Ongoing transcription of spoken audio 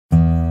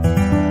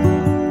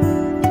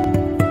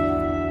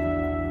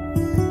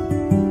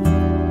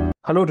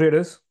Hello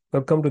traders,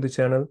 welcome to the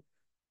channel.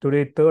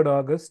 Today 3rd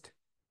August,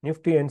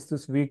 Nifty ends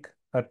this week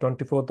at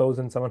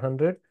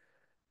 24,700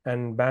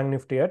 and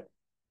Banknifty at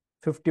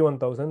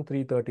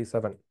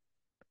 51,337.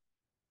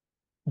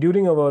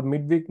 During our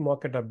midweek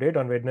market update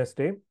on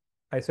Wednesday,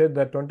 I said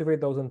that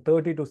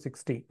 25,030 to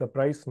 60, the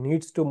price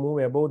needs to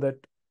move above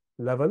that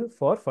level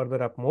for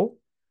further up move.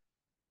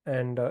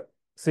 And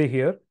see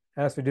here,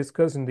 as we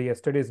discussed in the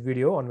yesterday's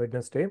video on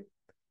Wednesday,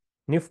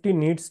 Nifty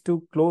needs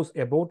to close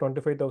above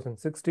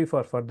 25,060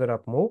 for further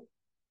up move.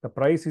 The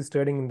price is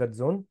trading in that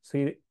zone.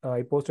 See,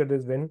 I posted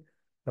this when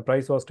the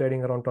price was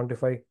trading around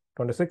 25,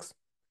 26.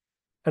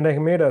 And I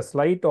made a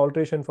slight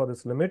alteration for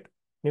this limit.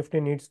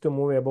 Nifty needs to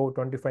move above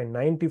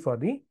 2590 for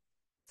the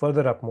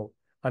further up move.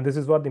 And this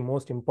is what the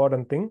most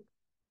important thing.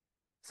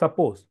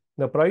 Suppose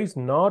the price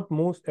not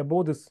moves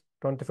above this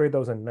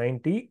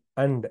 25,090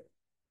 and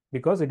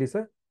because it is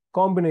a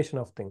combination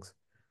of things.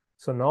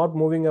 So not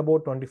moving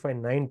above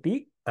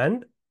 2590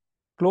 and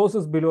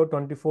closes below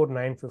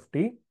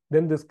 24,950,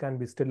 then this can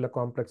be still a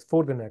complex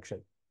fourth in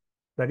action.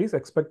 That is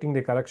expecting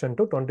the correction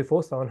to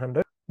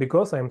 24,700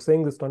 because I am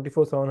saying this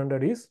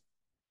 24,700 is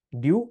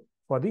due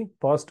for the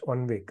past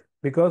 1 week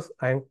because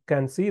I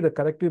can see the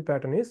corrective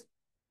pattern is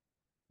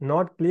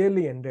not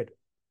clearly ended.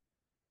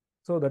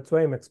 So that's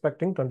why I'm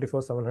expecting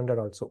 24,700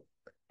 also.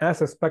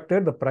 As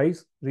expected, the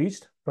price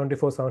reached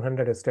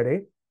 24,700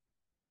 yesterday.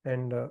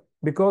 And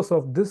because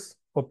of this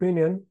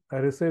opinion, I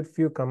received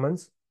few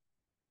comments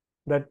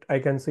that I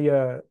can see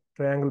a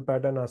triangle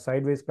pattern or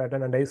sideways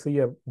pattern and I see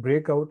a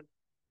breakout.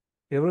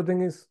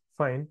 Everything is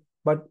fine,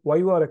 but why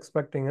you are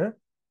expecting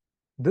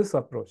this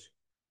approach?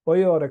 Why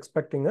you are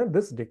expecting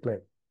this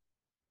decline?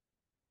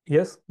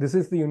 Yes, this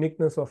is the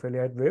uniqueness of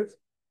Elliott waves.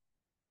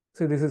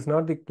 See, this is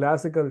not the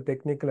classical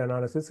technical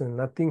analysis and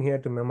nothing here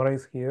to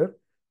memorize here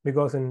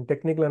because in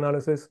technical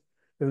analysis,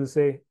 we will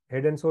say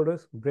head and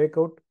shoulders,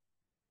 breakout,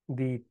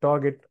 the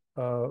target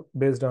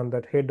based on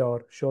that head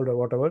or shoulder,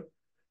 whatever.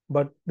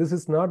 But this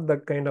is not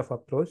that kind of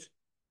approach.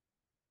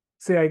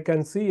 See, I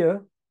can see a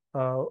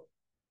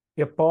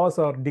pause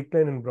or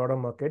decline in broader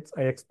markets.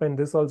 I explained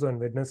this also on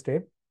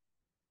Wednesday.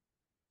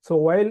 So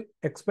while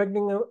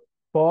expecting a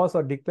pause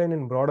or decline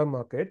in broader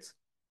markets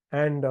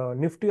and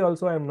Nifty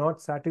also, I am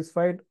not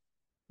satisfied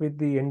with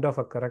the end of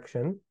a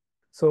correction.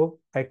 So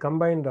I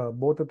combined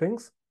both the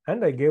things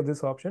and I gave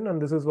this option and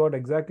this is what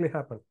exactly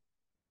happened.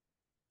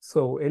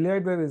 So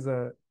Elliott wave is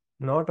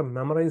not a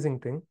memorizing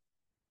thing.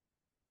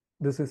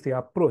 This is the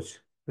approach.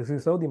 This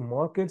is how the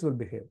markets will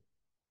behave.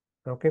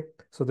 Okay.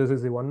 So this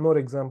is the one more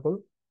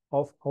example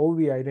of how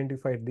we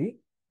identified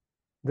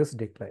this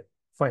decline.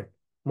 Fine.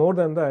 More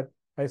than that,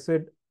 I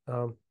said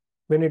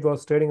when it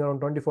was trading around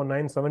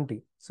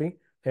 24,970, see,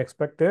 I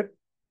expected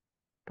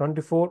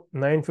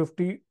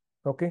 24,950,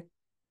 okay,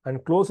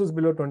 and closes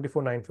below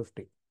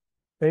 24,950.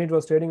 When it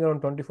was trading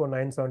around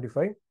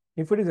 24,975,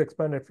 if it is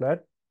expanded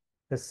flat,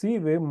 the C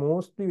wave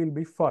mostly will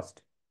be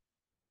fast.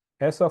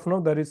 As of now,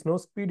 there is no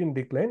speed in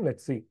decline.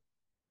 Let's see.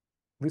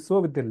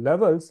 So with the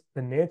levels,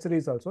 the nature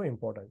is also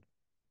important.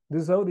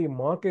 This is how the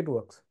market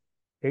works.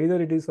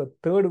 Either it is a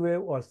third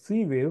wave or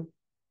C wave,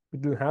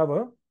 it will have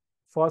a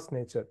fast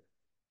nature.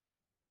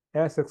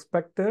 As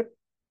expected,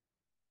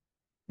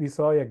 we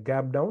saw a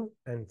gap down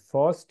and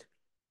fast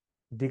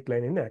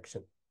decline in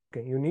action.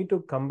 Okay, you need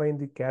to combine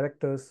the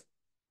characters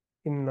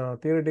in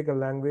theoretical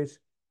language,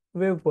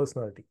 wave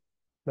personality.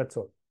 That's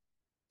all.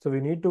 So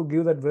we need to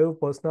give that wave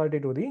personality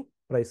to the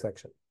price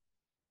action.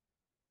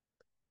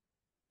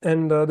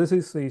 And this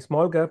is a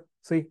small gap.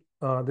 See,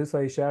 this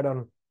I shared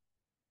on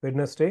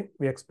Wednesday.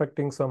 We're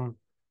expecting some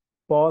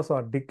pause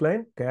or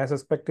decline. Okay, as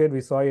expected, we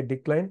saw a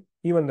decline.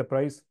 Even the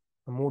price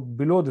moved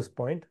below this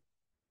point.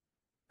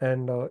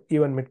 And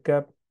even mid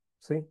cap,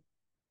 see,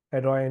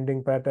 I draw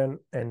ending pattern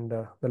and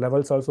the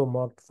levels also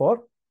marked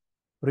for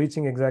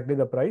reaching exactly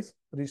the price,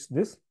 reached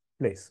this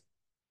place.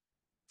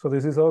 So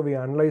this is how we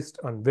analyzed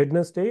on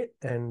Wednesday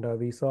and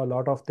we saw a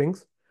lot of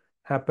things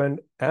happened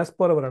as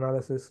per our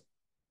analysis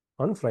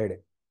on Friday.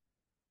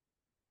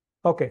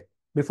 Okay,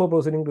 before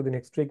proceeding to the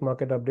next week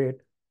market update,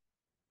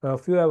 a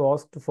few have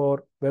asked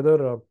for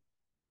whether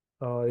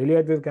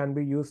Elliott wave can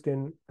be used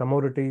in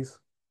commodities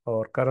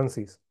or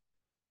currencies.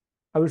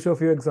 I will show a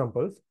few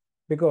examples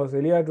because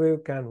Elliott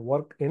wave can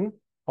work in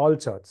all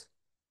charts.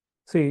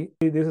 See,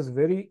 this is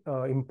very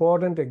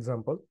important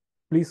example.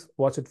 Please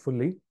watch it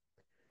fully.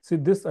 See,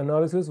 this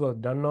analysis was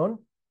done on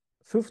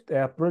 5th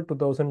April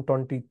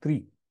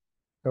 2023.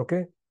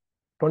 Okay,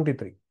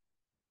 23.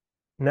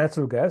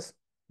 Natural gas,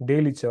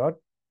 daily chart.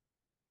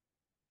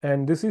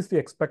 And this is the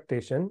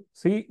expectation.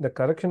 See, the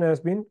correction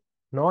has been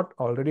not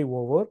already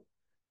over.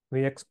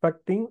 We're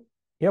expecting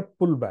a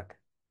pullback.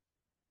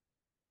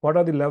 What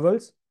are the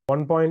levels?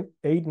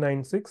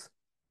 1.896,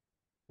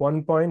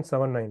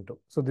 1.792.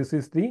 So this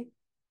is the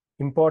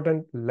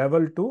important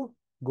level to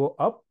go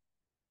up.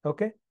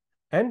 Okay.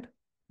 And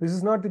this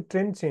is not the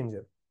trend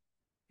changer.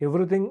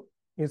 Everything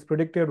is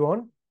predicted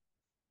on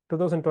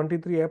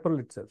 2023 April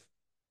itself.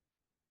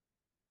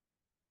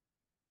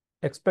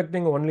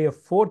 Expecting only a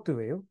fourth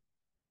wave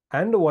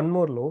and one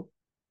more low.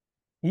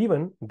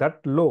 Even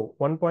that low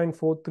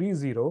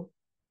 1.430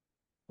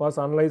 was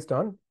analyzed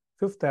on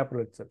 5th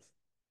April itself.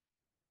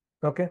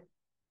 Okay.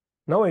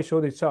 Now I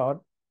show the chart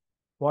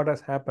what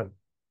has happened.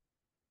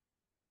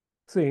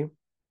 See,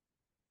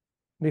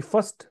 the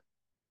first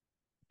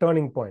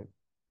turning point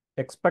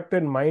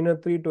expected minor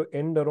 3 to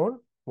end around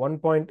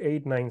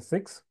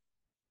 1.896.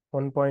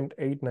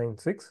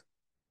 1.896.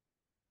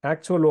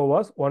 Actual low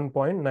was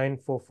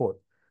 1.944.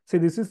 See,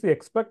 this is the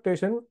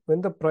expectation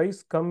when the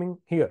price coming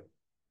here.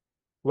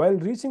 While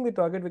reaching the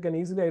target, we can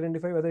easily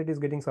identify whether it is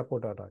getting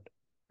support or not.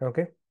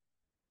 Okay.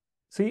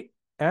 See,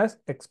 as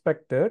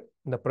expected,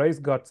 the price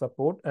got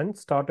support and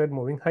started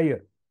moving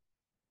higher.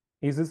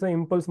 Is this an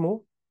impulse move?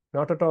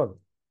 Not at all.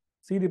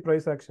 See the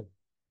price action.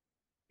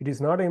 It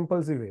is not an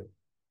impulsive wave.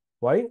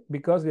 Why?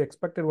 Because we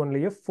expected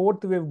only a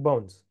fourth wave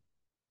bounce.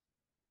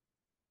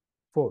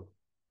 4.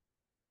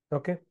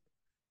 Okay.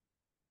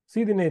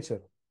 See the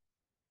nature.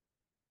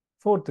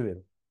 Fourth wave.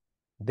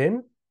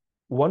 Then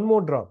one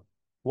more drop,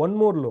 one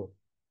more low.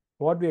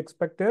 What we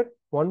expected?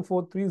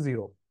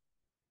 1430.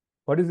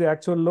 What is the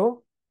actual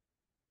low?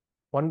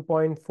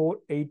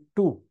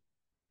 1.482.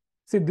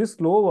 See, this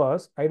low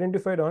was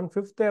identified on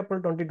 5th April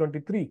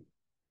 2023.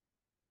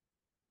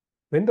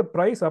 When the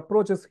price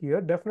approaches here,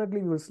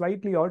 definitely we will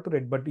slightly alter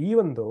it. But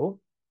even though,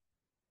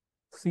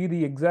 see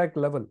the exact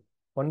level,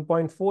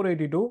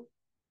 1.482,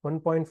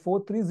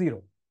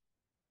 1.430,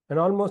 and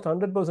almost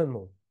 100%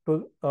 move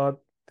to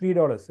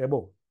 $3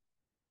 above,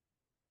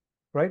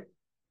 right?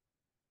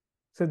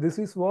 So this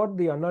is what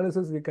the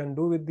analysis we can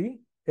do with the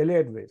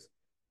Elliott waves.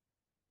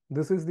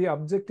 This is the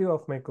objective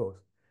of my course.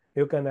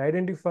 You can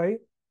identify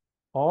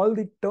all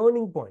the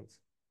turning points.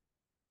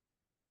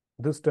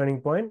 This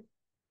turning point,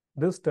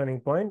 this turning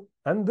point,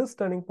 and this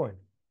turning point.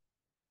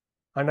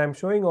 And I'm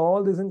showing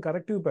all this in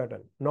corrective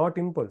pattern, not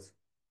impulse.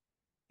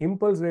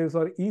 Impulse waves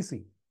are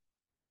easy.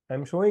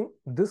 I'm showing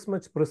this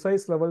much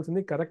precise levels in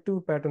the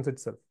corrective patterns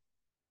itself.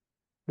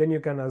 Then you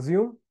can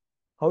assume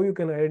how you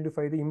can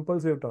identify the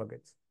impulse wave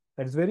targets.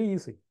 That's very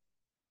easy.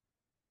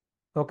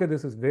 Okay,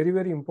 this is very,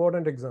 very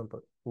important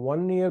example.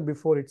 1 year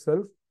before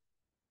itself,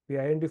 we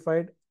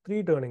identified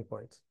 3 turning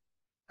points,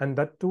 and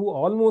that too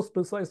almost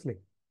precisely.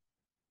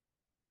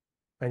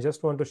 I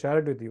just want to share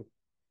it with you.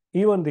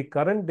 Even the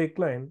current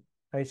decline,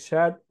 I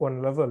shared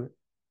one level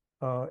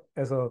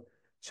as a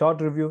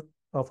short review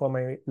for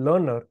my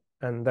learner,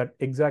 and that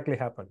exactly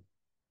happened.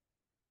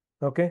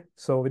 Okay,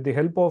 so with the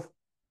help of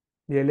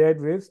the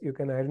Elliott waves, you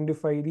can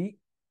identify the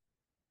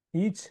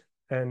each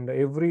and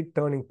every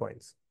turning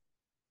points.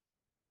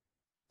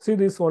 See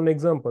this one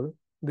example.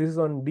 This is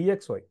on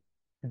DXY,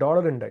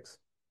 dollar index.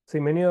 See,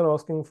 many are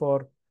asking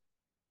for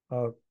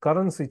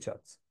currency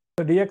charts.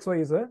 So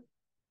DXY is a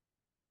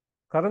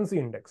currency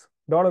index,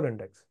 dollar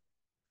index.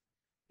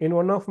 In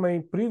one of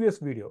my previous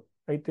video,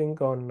 I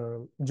think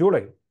on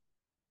July,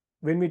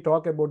 when we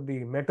talk about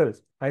the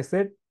metals, I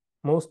said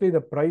mostly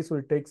the price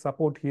will take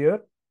support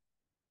here.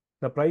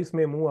 The price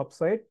may move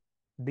upside.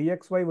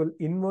 DXY will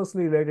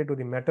inversely related to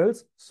the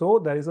metals. So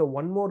there is a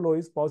one more low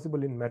is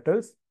possible in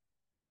metals.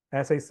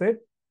 As I said,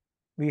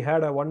 we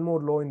had a one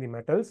more low in the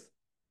metals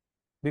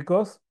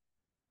because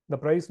the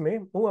price may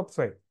move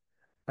upside.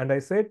 And I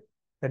said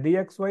the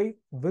DXY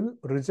will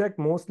reject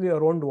mostly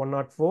around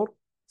 104.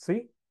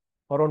 See,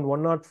 around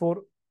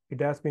 104,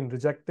 it has been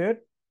rejected.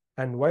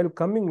 And while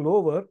coming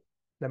lower,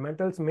 the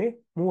metals may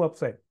move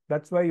upside.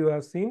 That's why you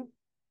have seen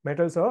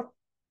metals are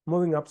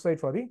moving upside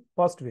for the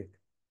past week,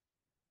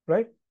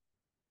 right?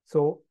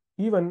 So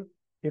even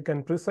you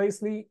can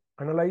precisely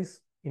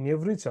analyze in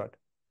every chart.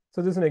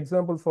 So this is an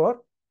example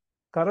for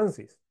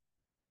currencies.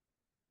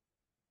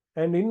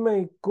 And in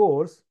my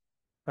course,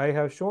 I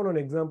have shown an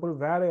example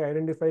where I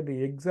identified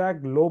the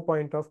exact low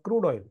point of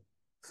crude oil.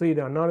 See,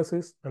 the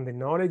analysis and the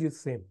knowledge is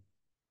same.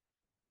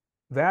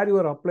 Where you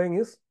are applying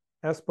is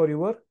as per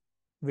your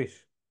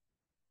wish.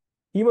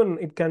 Even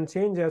it can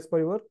change as per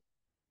your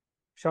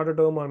shorter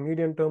term or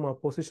medium term or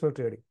positional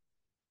trading.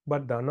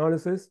 But the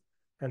analysis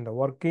and the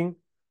working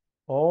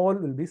all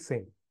will be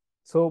same.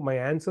 So my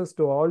answers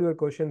to all your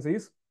questions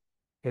is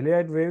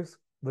Elliott waves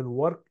will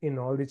work in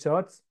all the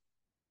charts,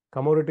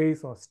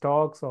 commodities or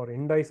stocks or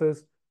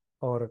indices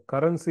or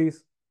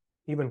currencies,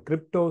 even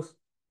cryptos.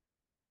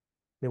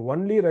 The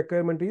only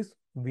requirement is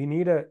we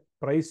need a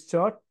price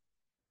chart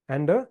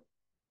and a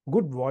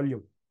good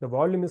volume. The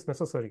volume is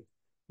necessary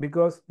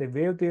because the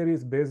wave theory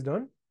is based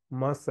on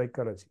mass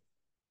psychology.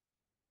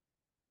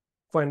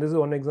 Fine, this is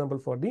one example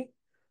for the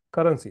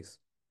currencies.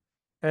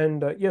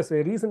 And yes,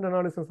 a recent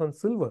analysis on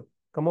silver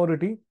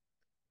commodity,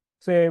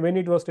 say when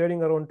it was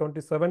trading around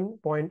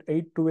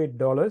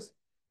 $27.828,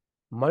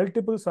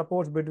 multiple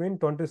supports between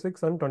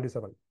 26 and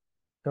 27.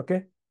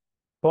 Okay,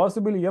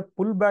 possibly a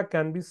pullback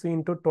can be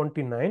seen to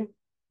 29,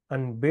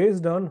 and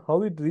based on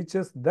how it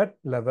reaches that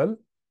level,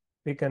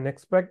 we can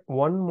expect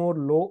one more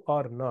low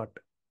or not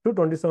to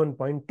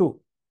 27.2.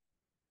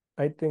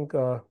 I think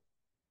I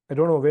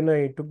don't know when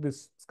I took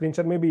this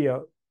screenshot, maybe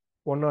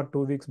 1 or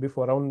 2 weeks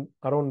before,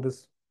 around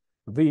this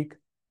week.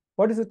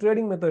 What is the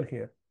trading method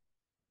here?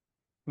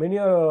 Many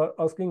are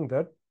asking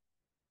that.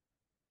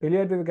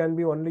 Elliott Wave can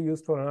be only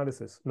used for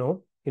analysis.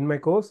 No, in my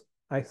course,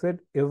 I said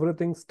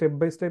everything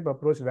step-by-step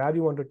approach, where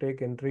you want to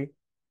take entry,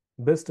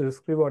 best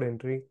risk reward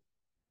entry,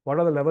 what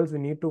are the levels we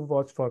need to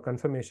watch for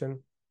confirmation,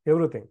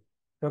 everything.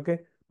 Okay,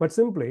 but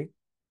simply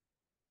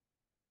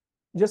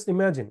just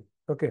imagine,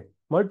 okay,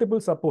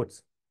 multiple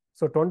supports.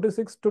 So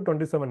 $26 to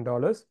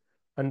 $27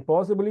 and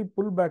possibly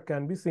pullback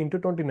can be seen to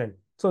 29.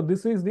 So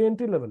this is the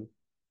entry level,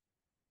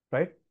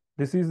 right?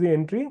 This is the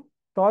entry,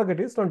 target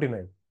is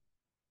 29.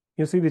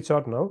 You see the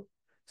chart now.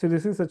 See,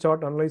 this is the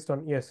chart analyzed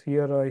on, yes,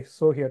 here I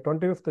saw here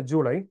 25th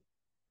July.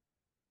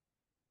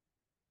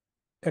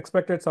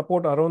 Expected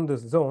support around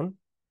this zone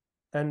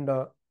and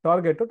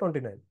target to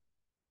 29.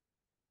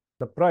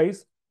 The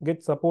price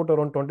gets support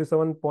around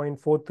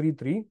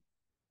 27.433.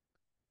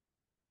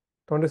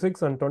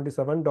 26 and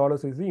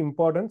 $27 is the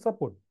important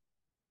support.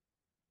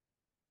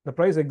 The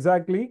price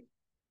exactly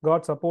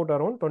got support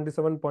around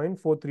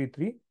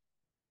 27.433.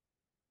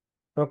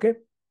 Okay.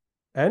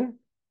 And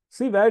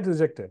see where it's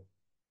rejected.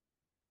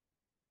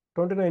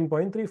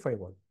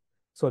 29.351.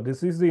 So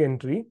this is the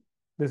entry.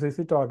 This is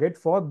the target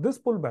for this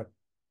pullback.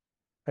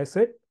 I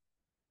said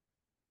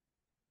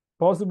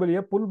possibly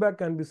a pullback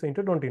can be seen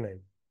to 29.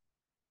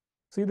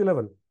 See the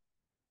level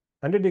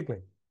and a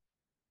decline.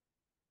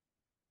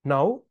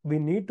 Now we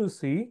need to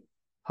see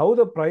how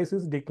the price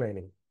is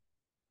declining,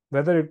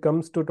 whether it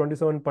comes to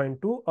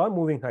 27.2 or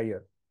moving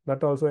higher.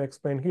 That also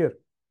explained here.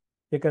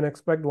 You can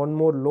expect one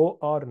more low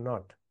or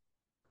not.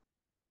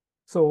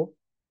 So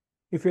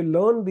if you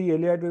learn the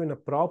Elliott Wave in a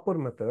proper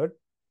method,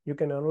 you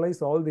can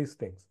analyze all these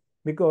things,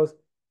 because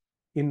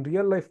in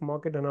real life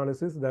market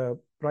analysis, the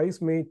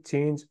price may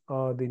change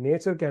or the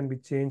nature can be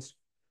changed.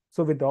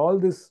 So with all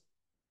this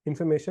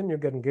information, you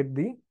can get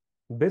the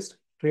best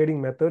trading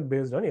method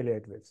based on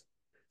Elliott Waves.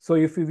 So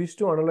if you wish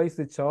to analyze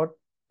the chart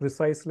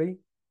precisely,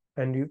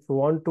 and if you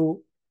want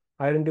to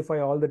identify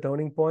all the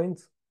turning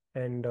points,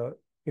 and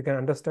you can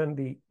understand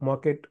the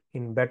market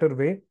in better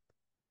way,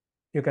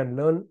 you can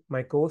learn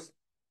my course,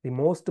 the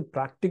most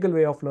practical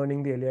way of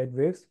learning the Elliott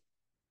Waves.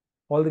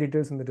 All the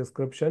details in the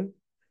description.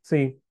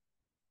 See,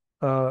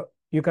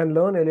 you can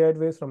learn Elliott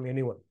Waves from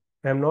anyone.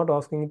 I am not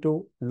asking you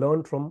to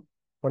learn from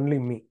only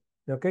me.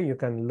 Okay, you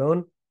can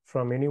learn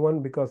from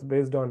anyone, because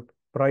based on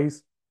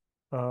price,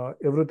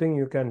 everything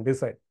you can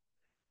decide.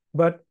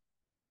 But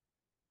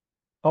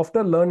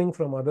after learning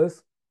from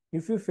others,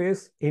 if you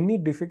face any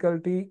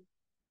difficulty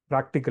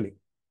practically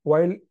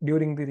while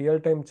during the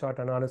real-time chart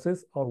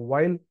analysis or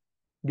while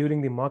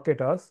during the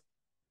market hours,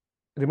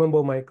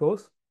 remember my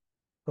course.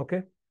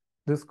 Okay,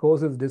 this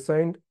course is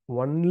designed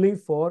only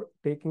for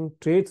taking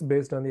trades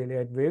based on the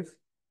Elliott Waves,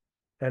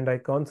 and I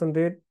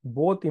concentrate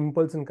both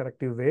impulse and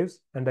corrective waves,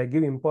 and I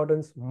give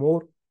importance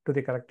more to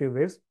the corrective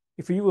waves.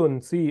 If you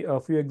even see a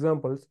few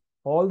examples,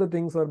 all the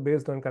things are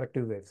based on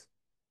corrective waves.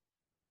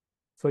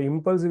 So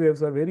impulsive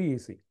waves are very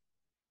easy.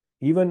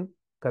 Even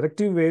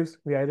corrective waves,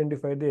 we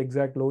identified the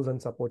exact lows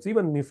and supports.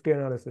 Even Nifty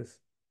analysis,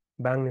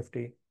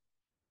 Banknifty,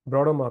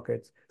 broader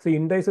markets. See,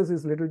 indices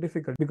is little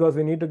difficult because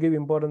we need to give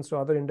importance to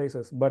other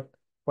indices. But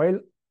while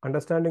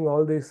understanding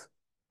all these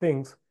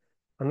things,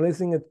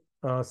 analyzing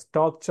a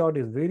stock chart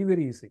is very,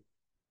 very easy,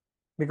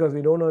 because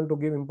we don't want to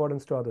give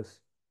importance to others.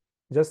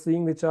 Just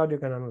seeing the chart, you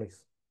can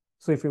analyze.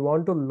 So if you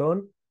want to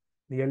learn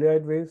the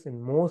Elliott Waves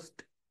in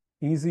most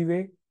easy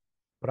way,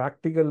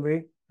 practical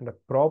way, and a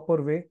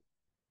proper way,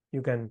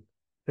 you can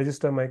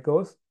register my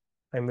course.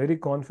 I'm very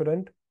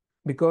confident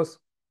because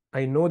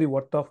I know the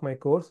worth of my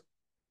course.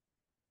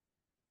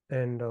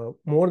 And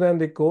more than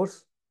the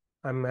course,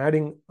 I'm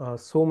adding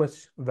so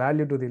much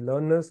value to the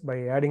learners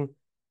by adding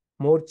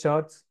more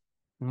charts,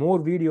 more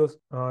videos.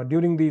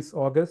 During this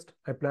August,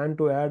 I plan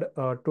to add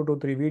 2 to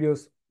 3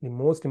 videos, the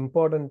most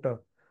important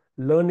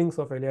learnings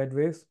of Elliott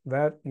Waves,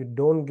 where you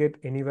don't get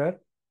anywhere.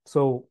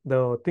 So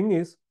the thing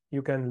is,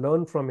 you can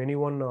learn from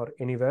anyone or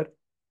anywhere.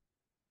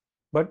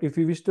 But if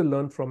you wish to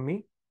learn from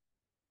me,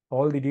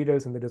 all the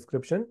details in the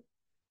description.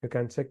 You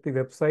can check the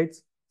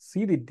websites,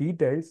 see the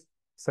details,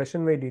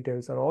 session-wide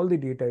details, and all the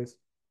details.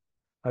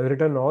 I've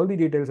written all the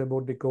details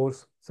about the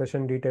course,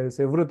 session details,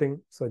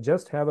 everything. So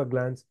just have a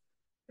glance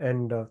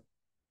and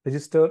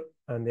register,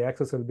 and the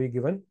access will be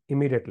given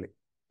immediately.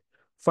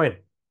 Fine.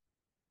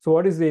 So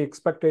what is the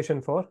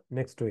expectation for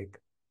next week?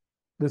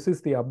 This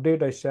is the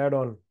update I shared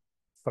on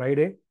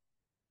Friday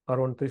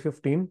around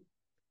 3:15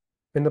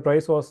 when the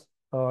price was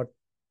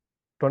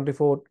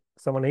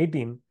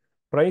 24,718.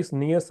 Price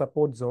near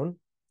support zone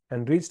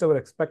and reached our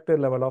expected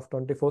level of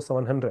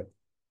 24,700.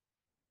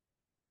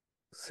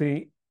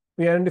 See,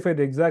 we identified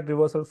the exact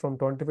reversal from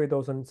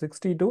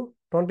 25,060 to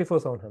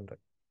 24,700.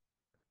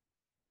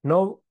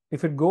 Now,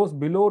 if it goes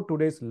below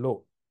today's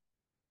low,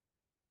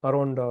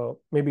 around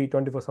maybe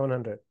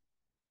 24,700,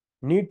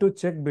 need to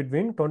check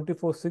between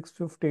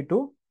 24,650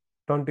 to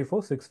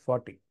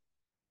 24,640.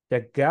 A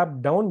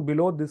gap down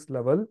below this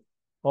level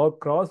or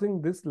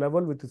crossing this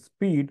level with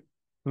speed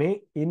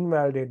may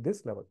invalidate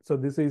this level. So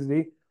this is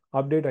the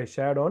update I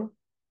shared on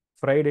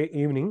Friday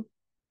evening.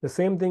 The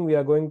same thing we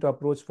are going to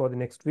approach for the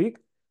next week.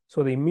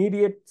 So the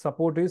immediate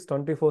support is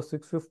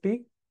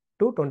 24,650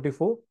 to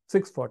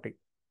 24,640.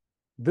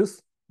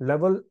 This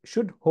level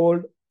should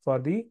hold for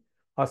the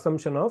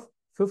assumption of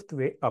fifth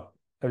way up.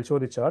 I'll show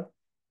the chart.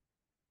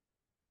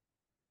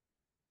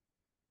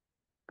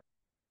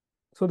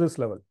 So this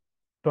level,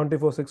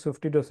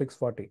 24,650 to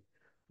 640.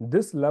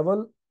 This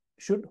level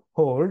should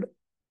hold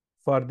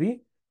for the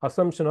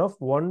assumption of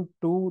 1,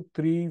 2,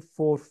 3,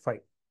 4, 5.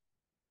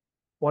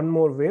 One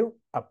more wave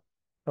up.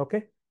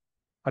 Okay.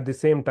 At the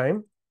same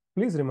time,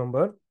 please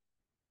remember,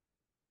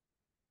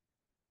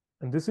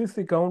 and this is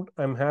the count,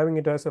 I'm having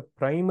it as a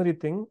primary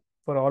thing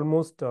for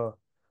almost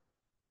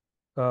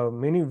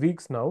many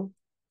weeks now.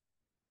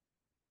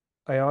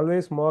 I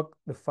always mark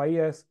the 5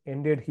 as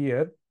ended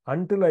here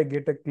until I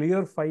get a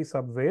clear 5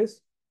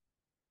 subways.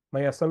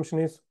 My assumption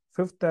is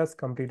fifth as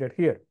completed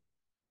here.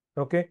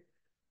 Okay.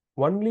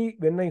 Only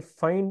when I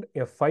find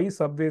a 5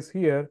 subways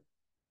here,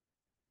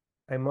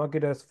 I mark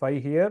it as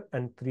 5 here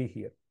and 3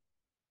 here.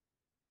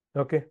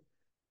 Okay.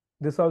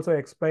 This also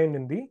explained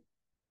in the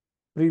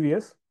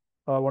previous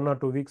 1 or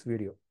 2 weeks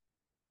video.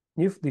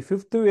 If the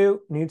fifth wave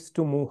needs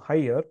to move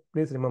higher,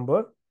 please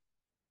remember,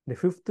 the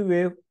fifth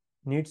wave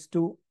needs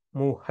to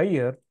move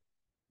higher,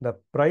 the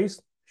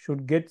price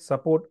should get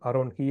support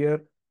around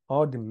here,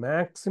 or the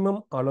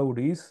maximum allowed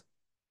is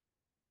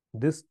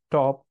this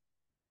top.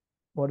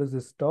 What is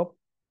this top?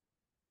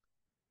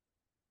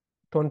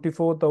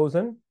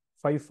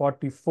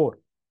 24,544.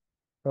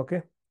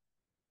 Okay.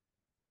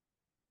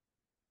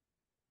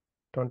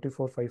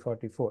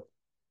 24,544.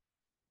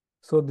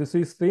 So this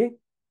is the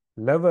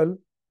level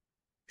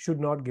should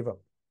not give up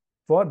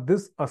for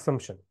this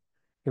assumption.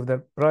 If the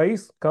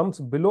price comes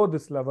below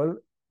this level,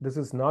 this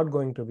is not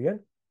going to be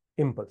an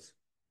impulse.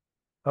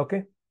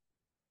 Okay.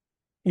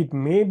 It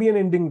may be an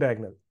ending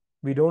diagonal.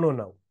 We don't know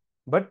now,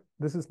 but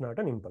this is not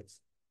an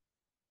impulse.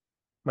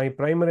 My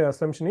primary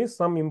assumption is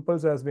some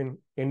impulse has been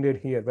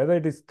ended here. Whether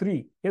it is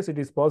 3, yes, it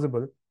is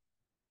possible.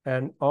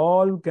 And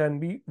all can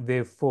be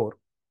wave 4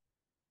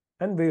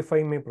 and wave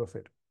 5 may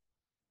proceed.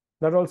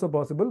 That also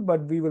possible,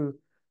 but we will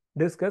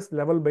discuss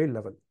level by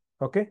level.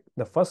 Okay.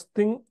 The first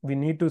thing we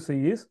need to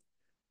see is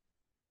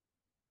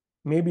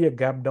maybe a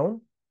gap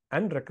down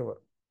and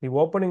recover. The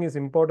opening is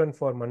important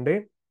for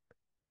Monday.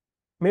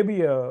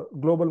 Maybe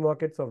global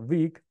markets are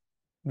weak.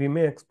 We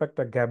may expect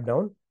a gap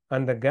down,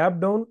 and the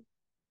gap down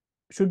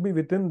should be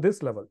within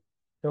this level.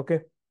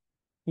 Okay.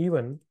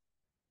 Even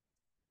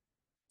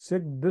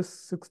check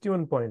this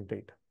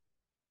 61.8.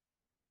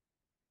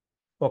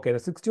 Okay, the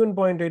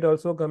 61.8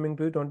 also coming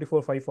to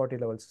 24,540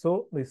 levels.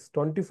 So this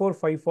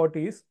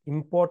 24,540 is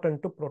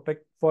important to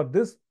protect for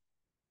this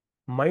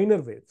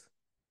minor waves.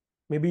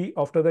 Maybe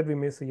after that we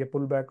may see a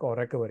pullback or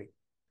recovery.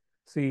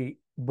 See,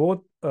 both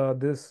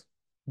this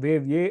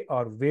wave A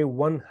or wave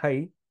 1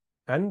 high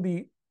and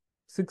the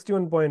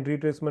 61-point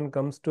retracement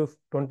comes to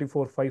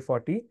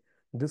 24,540.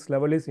 This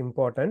level is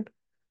important.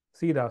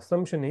 See, the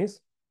assumption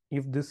is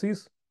if this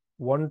is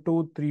 1,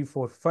 2, 3,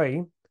 4,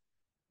 5,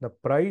 the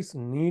price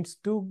needs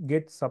to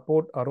get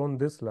support around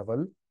this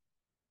level.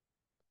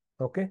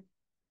 Okay.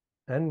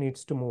 And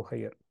needs to move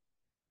higher.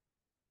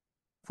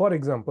 For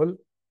example,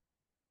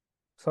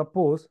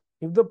 suppose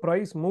if the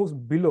price moves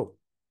below,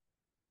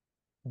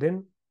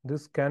 then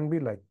this can be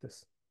like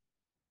this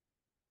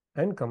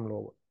and come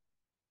lower.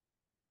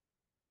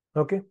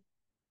 Okay.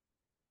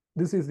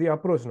 This is the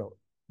approach now.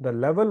 The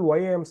level why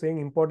I am saying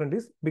important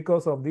is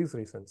because of these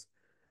reasons.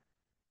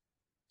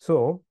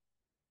 So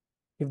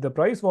if the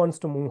price wants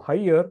to move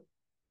higher,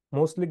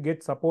 mostly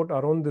get support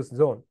around this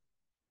zone,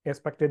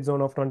 expected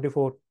zone of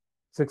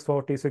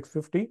 24,640,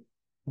 650.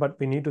 But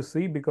we need to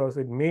see because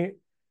it may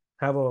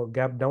have a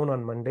gap down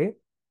on Monday.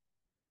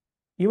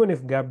 Even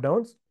if gap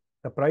downs,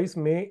 the price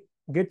may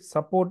get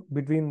support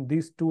between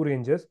these two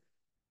ranges,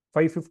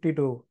 550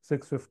 to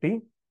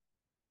 650.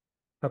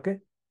 Okay.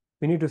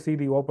 We need to see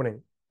the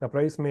opening. The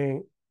price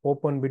may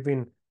open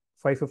between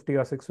 550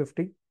 or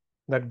 650,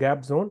 that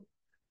gap zone,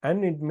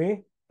 and it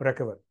may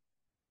recover.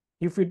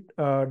 If it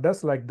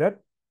does like that,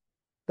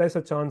 there's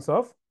a chance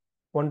of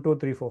 1, 2,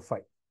 3, 4,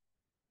 5.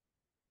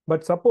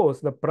 But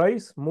suppose the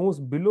price moves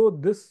below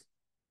this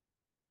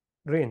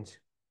range.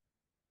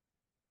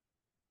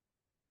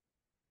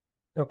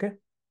 Okay.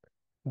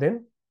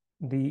 Then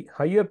the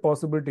higher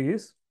possibility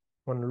is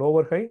one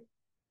lower high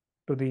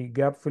to the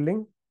gap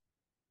filling.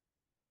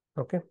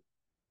 Okay.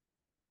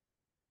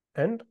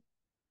 And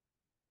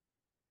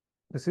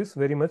this is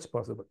very much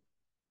possible.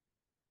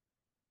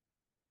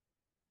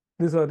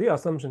 These are the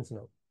assumptions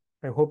now.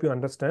 I hope you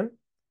understand.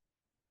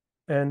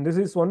 And this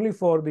is only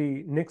for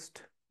the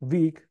next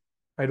week.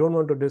 I don't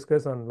want to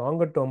discuss on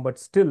longer term, but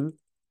still,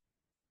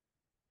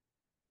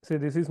 see,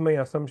 this is my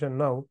assumption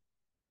now.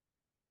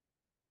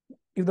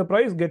 If the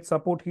price gets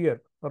support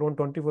here around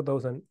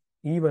 24,000,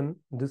 even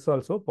this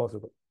also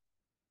possible.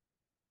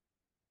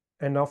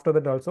 And after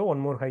that also one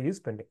more high is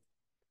pending.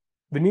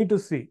 We need to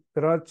see.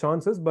 There are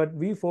chances, but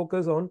we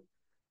focus on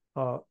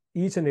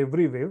each and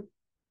every wave.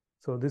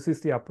 So this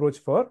is the approach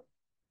for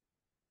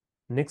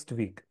next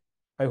week.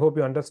 I hope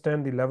you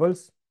understand the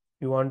levels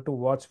you want to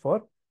watch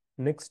for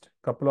next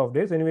couple of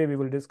days. Anyway, we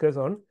will discuss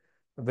on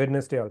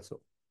Wednesday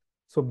also.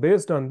 So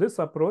based on this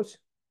approach,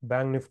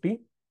 Bank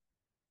Nifty,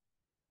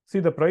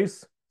 see the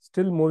price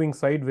still moving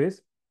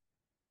sideways,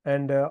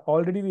 and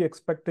already we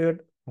expected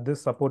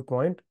this support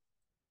point.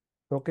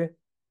 Okay,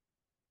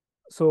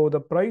 so the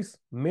price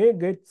may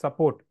get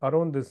support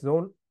around this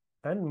zone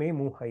and may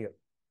move higher.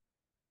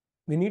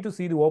 We need to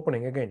see the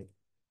opening again,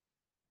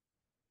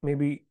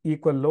 maybe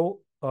equal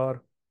low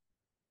or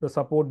the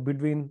support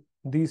between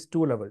these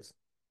two levels.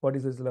 What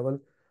is this level?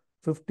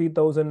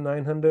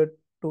 50,900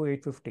 to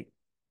 850.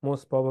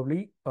 Most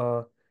probably,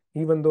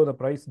 even though the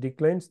price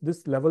declines,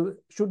 this level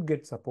should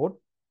get support.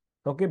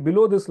 Okay,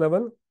 below this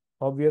level,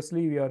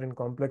 obviously we are in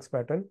complex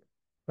pattern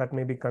that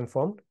may be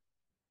confirmed.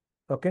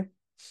 Okay,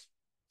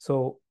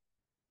 so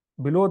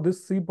below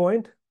this C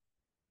point,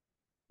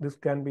 this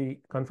can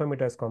be confirmed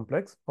it as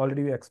complex.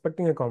 Already we are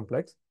expecting a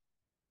complex.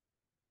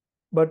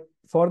 But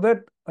for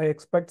that, I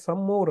expect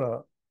some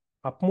more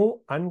up move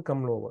and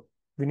come lower.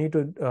 We need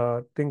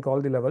to think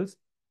all the levels.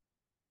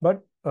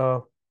 But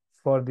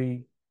for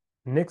the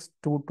next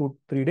 2 to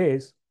 3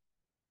 days,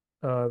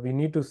 we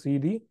need to see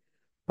the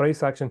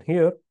price action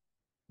here,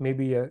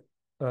 maybe a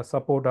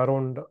support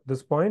around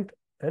this point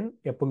and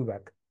a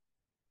pullback.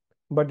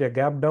 But a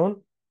gap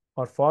down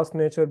or fast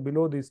nature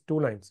below these two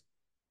lines,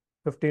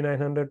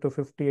 5,900 to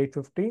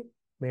 5,850,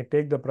 may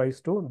take the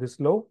price to this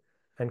low,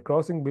 and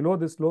crossing below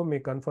this low may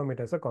confirm it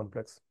as a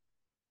complex.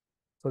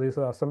 So these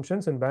are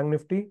assumptions in Bank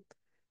Nifty.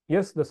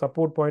 Yes, the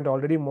support point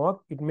already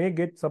marked. It may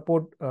get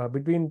support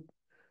between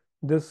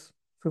this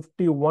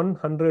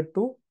 5,100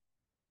 to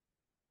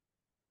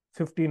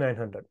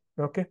 5,900.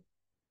 Okay.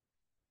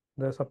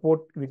 The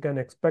support we can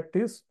expect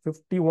is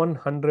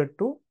 5,100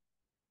 to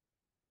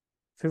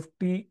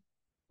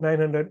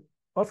 5,900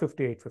 or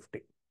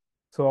 5,850.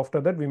 So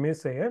after that, we may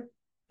say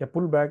a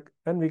pullback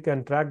and we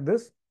can track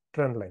this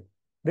trend line.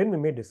 Then we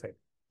may decide.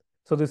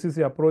 So this is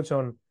the approach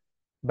on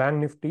Bank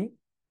Nifty.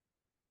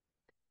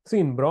 See,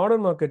 in broader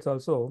markets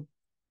also,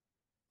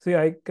 see,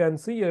 I can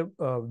see a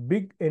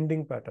big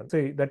ending pattern.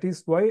 See, that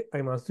is why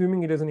I'm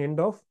assuming it is an end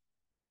of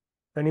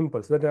an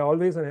impulse, that I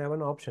always have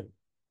an option.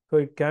 So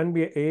it can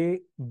be A,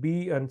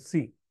 B, and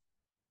C.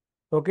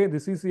 Okay,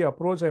 this is the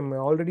approach I'm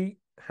already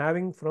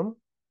having from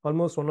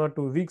almost 1 or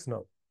 2 weeks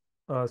now.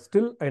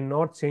 Still, I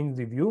not changed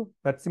the view.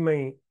 That's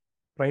my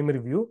primary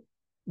view.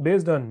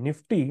 Based on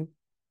Nifty,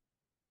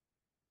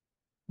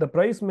 the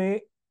price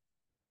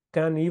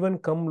can even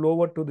come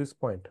lower to this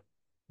point.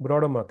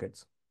 Broader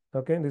markets.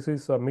 Okay, this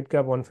is mid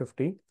cap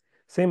 150.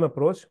 Same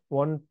approach,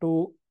 1,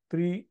 2,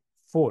 3,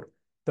 4.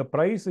 The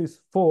price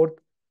is fourth.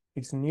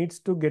 It needs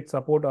to get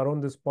support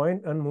around this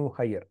point and move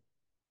higher.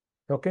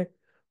 Okay,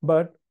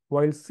 but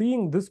while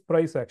seeing this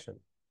price action,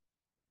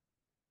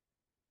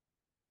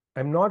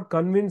 I'm not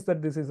convinced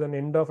that this is an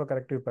end of a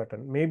corrective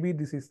pattern. Maybe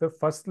this is the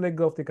first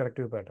leg of the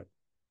corrective pattern.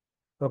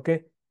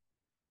 Okay,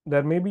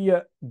 there may be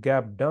a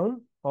gap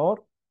down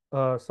or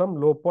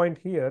some low point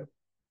here.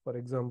 For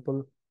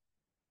example,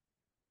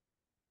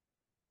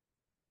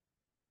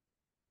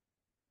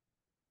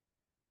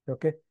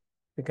 okay,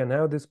 we can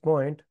have this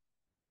point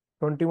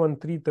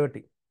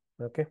 21,330.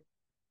 Okay,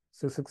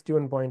 so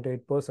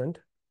 61.8%.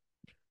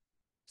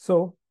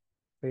 So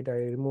wait, I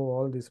remove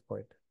all this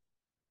point.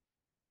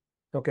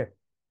 Okay,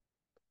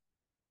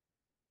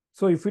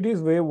 so if it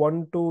is wave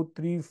 1, 2,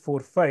 3, 4,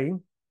 5,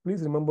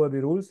 please remember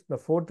the rules. The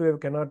fourth wave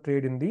cannot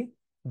trade in the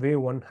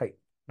wave 1 high,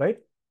 right?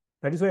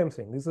 That is why I'm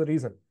saying this is the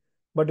reason.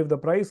 But if the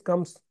price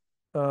comes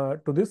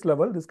to this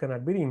level, this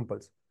cannot be the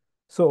impulse.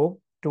 So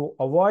to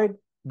avoid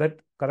that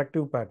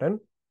corrective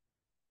pattern,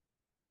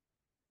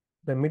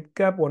 the mid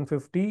cap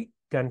 150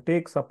 can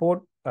take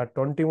support at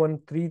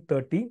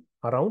 21,330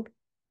 around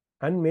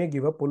and may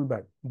give a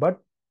pullback. But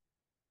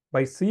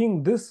by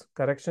seeing this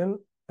correction,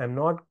 I'm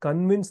not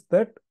convinced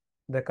that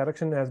the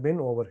correction has been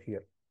over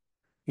here.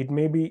 It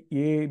may be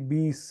A,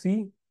 B,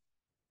 C,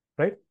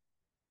 right?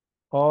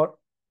 Or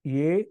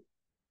A,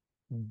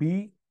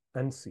 B,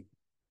 and C.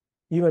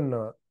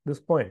 Even this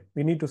point,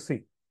 we need to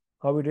see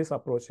how it is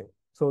approaching.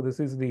 So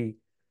this is the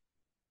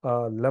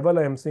level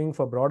I am seeing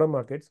for broader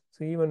markets.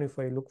 See, even if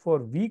I look for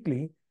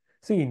weekly,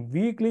 see in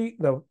weekly,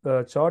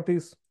 the chart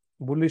is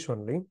bullish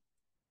only.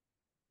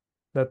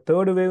 The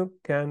third wave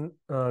can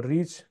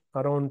reach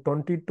around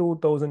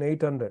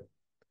 22,800.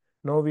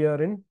 Now we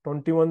are in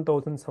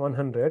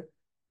 21,700.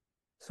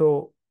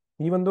 So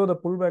even though the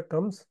pullback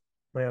comes,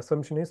 my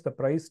assumption is the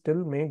price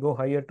still may go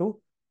higher to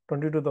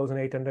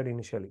 22,800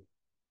 initially.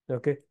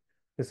 Okay,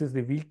 this is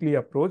the weekly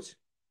approach.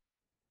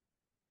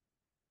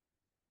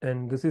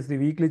 And this is the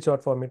weekly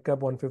chart for mid cap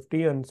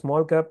 150 and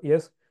small cap.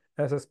 Yes,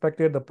 as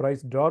expected, the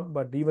price dropped,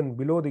 but even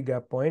below the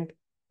gap point.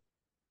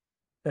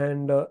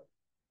 And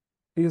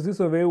is this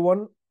a wave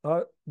 1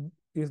 or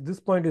is this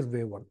point is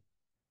wave 1?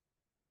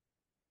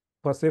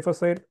 For safer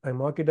side, I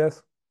mark it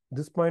as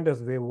this point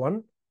as wave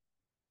 1.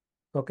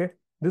 Okay,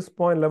 this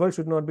point level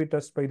should not be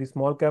touched by the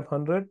small cap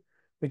 100,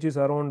 which is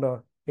around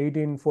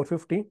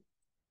 18,450.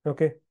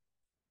 Okay,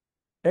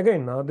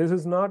 again, now this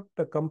is not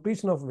a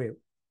completion of wave,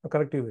 a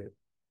corrective wave.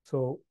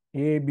 So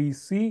A, B,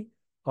 C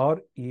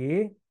or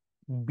A,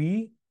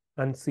 B,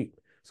 and C.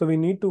 So we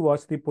need to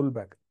watch the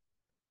pullback.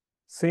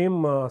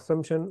 Same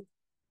assumption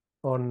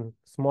on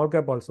small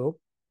cap also.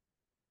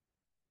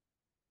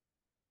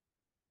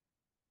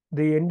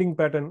 The ending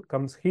pattern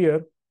comes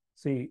here.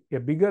 See, a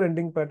bigger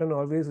ending pattern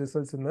always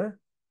results in a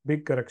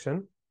big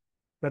correction.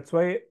 That's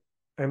why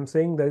I'm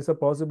saying there is a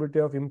possibility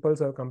of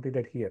impulse are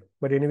completed here.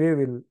 But anyway,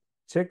 we'll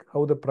check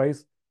how the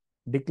price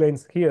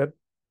declines here.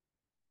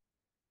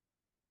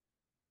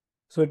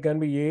 So it can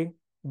be A,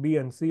 B,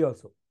 and C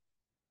also.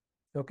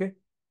 Okay.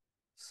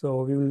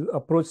 So we will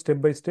approach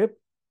step by step.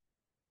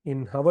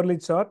 In hourly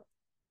chart,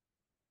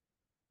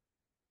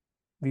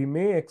 we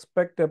may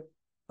expect a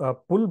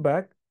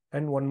pullback,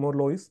 and one more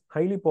low is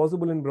highly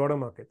possible in broader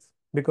markets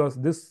because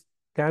this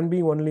can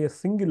be only a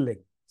single leg.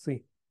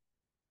 See,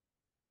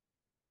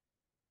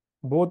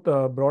 both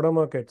broader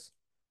markets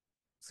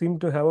seem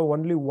to have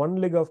only one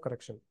leg of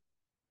correction.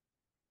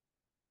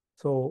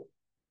 So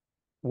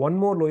one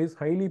more low is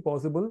highly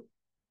possible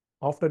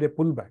after a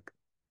pullback.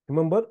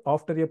 Remember,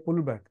 after a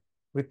pullback.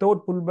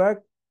 Without pullback,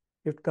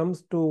 if it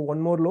comes to one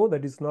more low,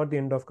 that is not the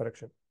end of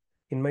correction,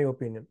 in my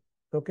opinion.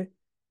 Okay.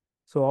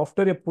 So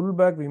after a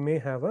pullback, we may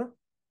have a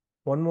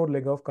one more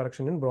leg of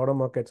correction in broader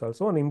markets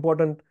also. An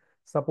important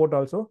support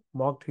also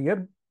marked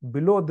here.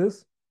 Below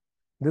this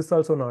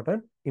also not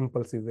an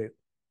impulsive wave.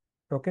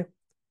 Okay.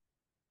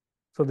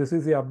 So this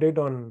is the update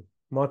on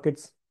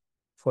markets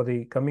for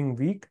the coming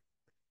week.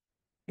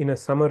 In a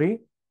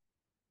summary,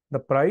 the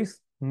price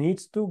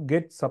needs to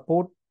get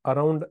support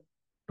around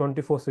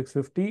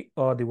 24,650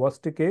 or the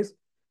worst case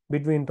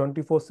between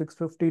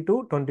 24,650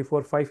 to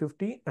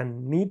 24,550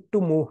 and need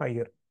to move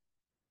higher.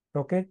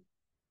 Okay.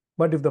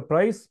 But if the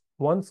price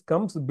once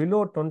comes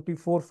below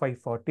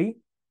 24,540,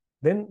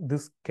 then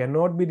this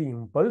cannot be the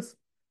impulse,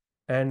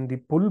 and the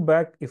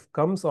pullback, if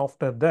comes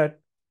after that,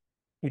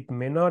 it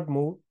may not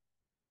move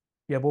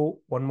above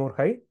one more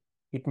high.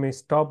 It may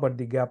stop at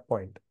the gap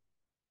point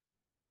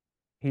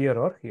here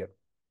or here.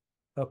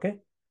 Okay.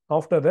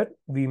 After that,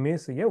 we may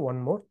see a one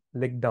more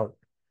leg down.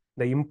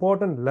 The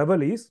important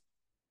level is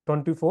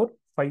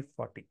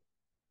 24,540.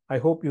 I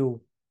hope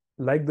you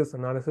like this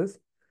analysis.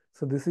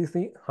 So this is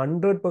the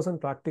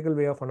 100% practical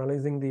way of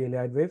analyzing the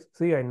Elliott waves.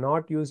 See, I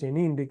not use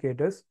any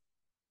indicators,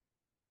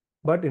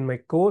 but in my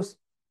course,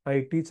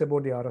 I teach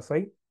about the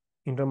RSI,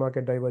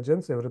 intermarket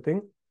divergence,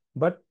 everything.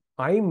 But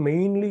I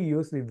mainly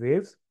use the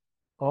waves.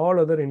 All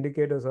other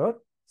indicators are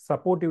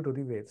supportive to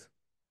the waves.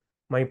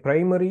 My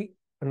primary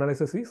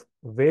analysis is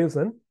waves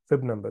and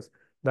Fib numbers.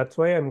 That's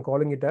why I'm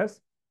calling it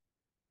as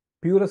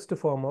purest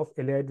form of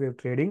Elliott wave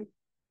trading,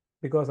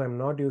 because I'm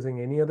not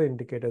using any other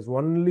indicators.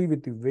 Only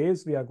with the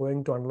waves we are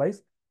going to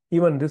analyze.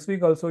 Even this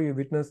week also, you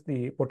witnessed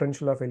the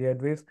potential of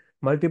Elliott waves.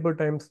 Multiple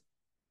times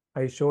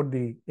I showed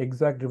the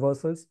exact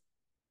reversals,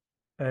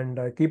 and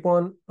I keep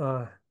on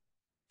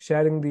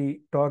sharing the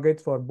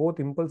targets for both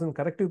impulse and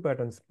corrective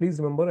patterns. Please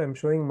remember, I'm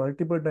showing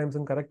multiple times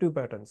in corrective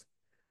patterns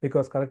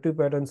because corrective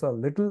patterns are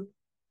little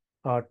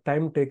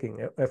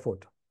time-taking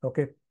effort.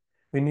 Okay,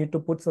 we need to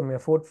put some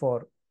effort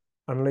for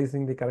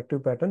analyzing the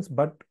corrective patterns,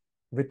 but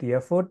with the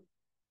effort,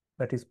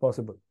 that is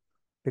possible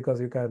because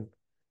you can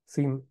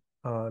see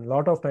a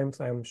lot of times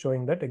I am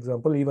showing that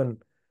example. Even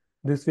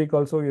this week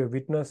also, you have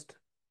witnessed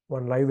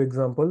one live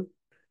example.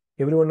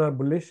 Everyone are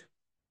bullish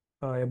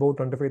about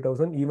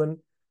 25,000. Even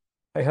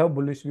I have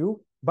bullish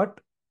view, but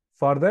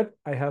for that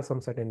I have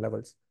some certain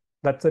levels.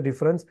 That's the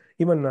difference.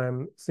 Even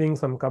I'm seeing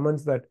some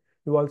comments that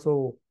you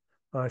also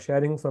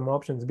sharing some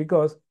options,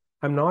 because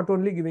I'm not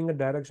only giving a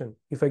direction.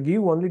 If I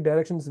give only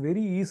direction, it's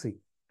very easy.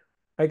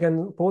 I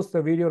can post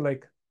a video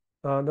like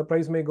the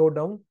price may go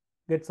down,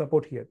 get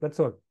support here. That's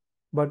all.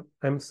 But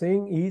I'm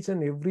saying each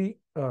and every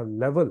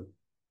level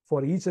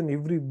for each and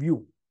every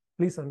view.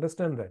 Please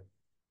understand that.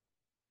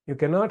 You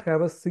cannot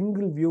have a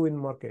single view in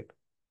market.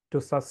 To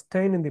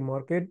sustain in the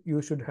market,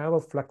 you should have a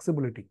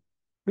flexibility.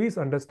 Please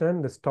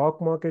understand the stock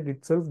market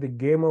itself, the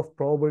game of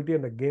probability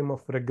and the game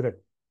of regret.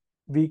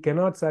 We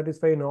cannot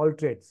satisfy in all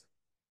trades.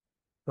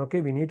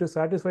 Okay, we need to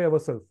satisfy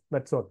ourselves.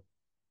 That's all.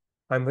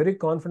 I'm very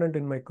confident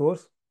in my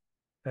course,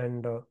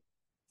 and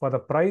for the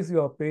price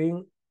you are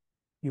paying,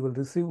 you will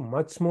receive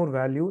much more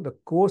value. The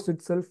course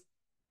itself,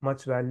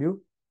 much value,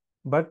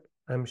 but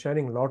I'm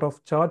sharing a lot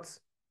of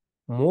charts,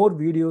 more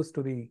videos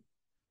to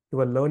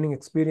your learning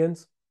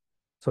experience.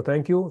 So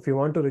thank you. If you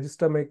want to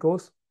register my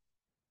course,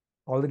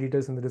 all the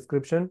details in the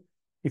description.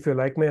 If you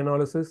like my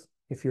analysis,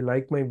 if you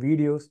like my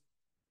videos,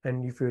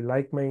 and if you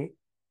like my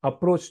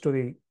approach to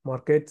the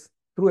markets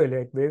through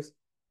Elliott waves,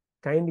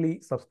 kindly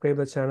subscribe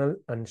the channel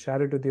and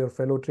share it with your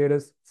fellow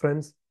traders,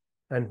 friends,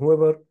 and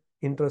whoever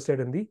interested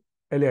in the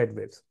Elliott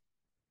waves.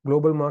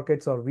 Global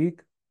markets are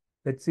weak.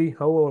 Let's see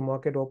how our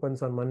market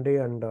opens on Monday,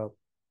 and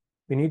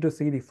we need to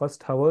see the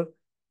first hour,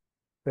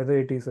 whether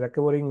it is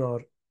recovering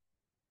or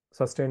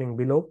sustaining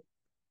below.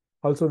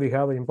 Also, we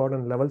have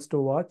important levels to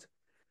watch,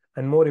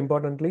 and more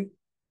importantly,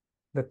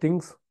 the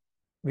things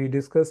we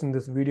discussed in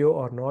this video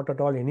are not at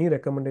all any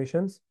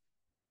recommendations.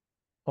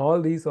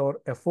 All these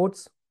are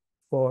efforts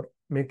for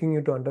making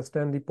you to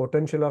understand the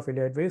potential of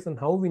Elliott waves and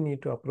how we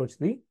need to approach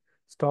the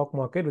stock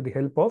market with the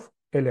help of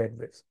Elliott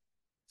waves.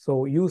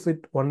 So use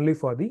it only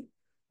for the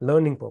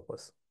learning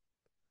purpose.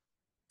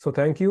 So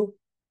thank you.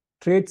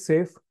 Trade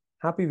safe.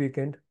 Happy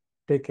weekend.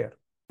 Take care.